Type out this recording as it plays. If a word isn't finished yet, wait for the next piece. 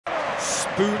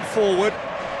spoon forward.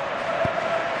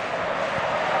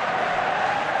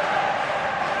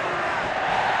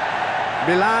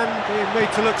 Milan being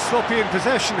made to look sloppy in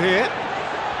possession here.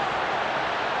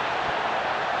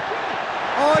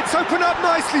 Oh, it's opened up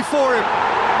nicely for him.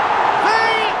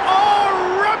 They are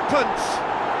rampant.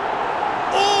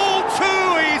 All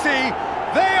too easy.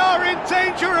 They are in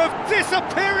danger of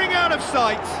disappearing out of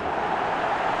sight.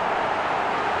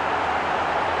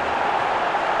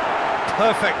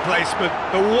 Perfect placement,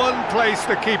 the one place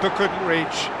the keeper couldn't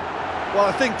reach. Well,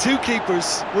 I think two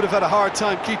keepers would have had a hard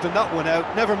time keeping that one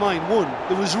out, never mind one.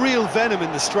 There was real venom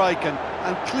in the strike and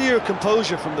clear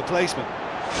composure from the placement.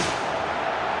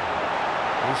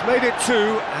 He's made it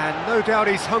two, and no doubt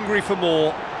he's hungry for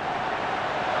more.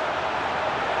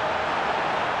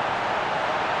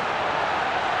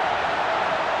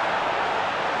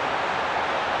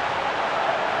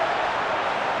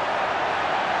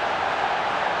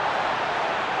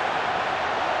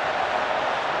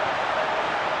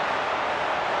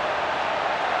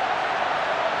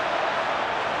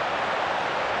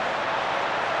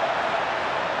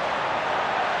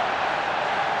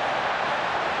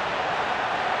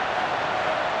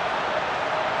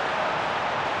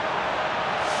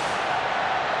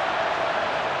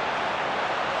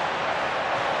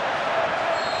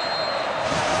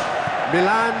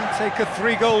 Milan take a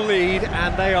 3-goal lead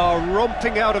and they are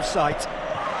romping out of sight.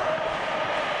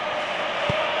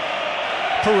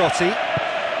 Perotti.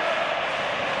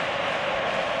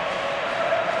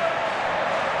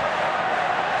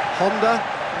 Honda,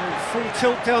 full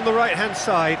tilt down the right-hand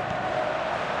side.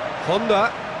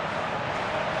 Honda.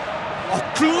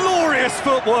 Oh, glorious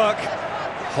footwork.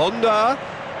 Honda.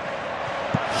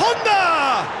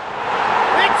 Honda!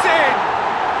 It's in!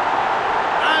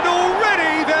 And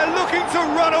already they're looking to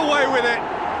run away with it.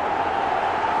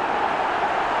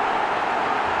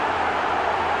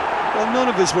 Well, none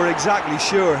of us were exactly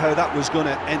sure how that was going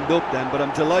to end up then, but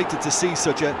I'm delighted to see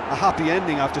such a happy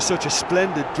ending after such a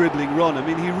splendid dribbling run. I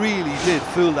mean, he really did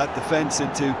fool that defence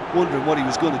into wondering what he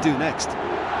was going to do next.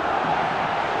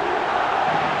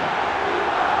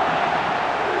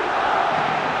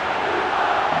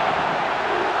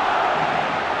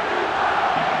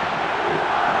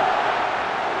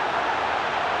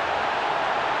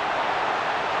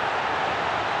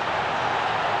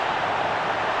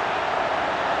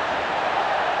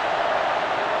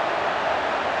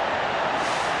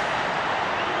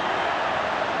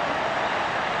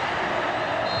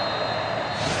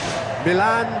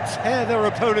 Milan tear their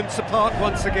opponents apart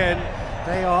once again.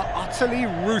 They are utterly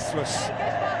ruthless.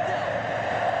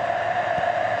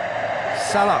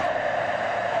 Salah.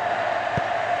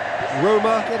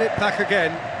 Roma get it back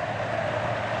again.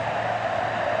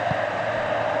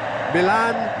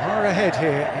 Milan are ahead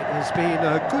here. It has been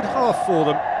a good half for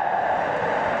them.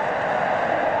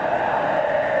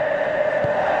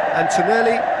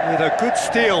 Antonelli with a good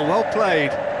steal, well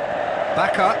played.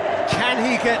 Back up, can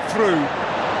he get through?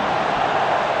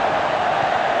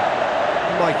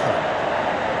 Michael.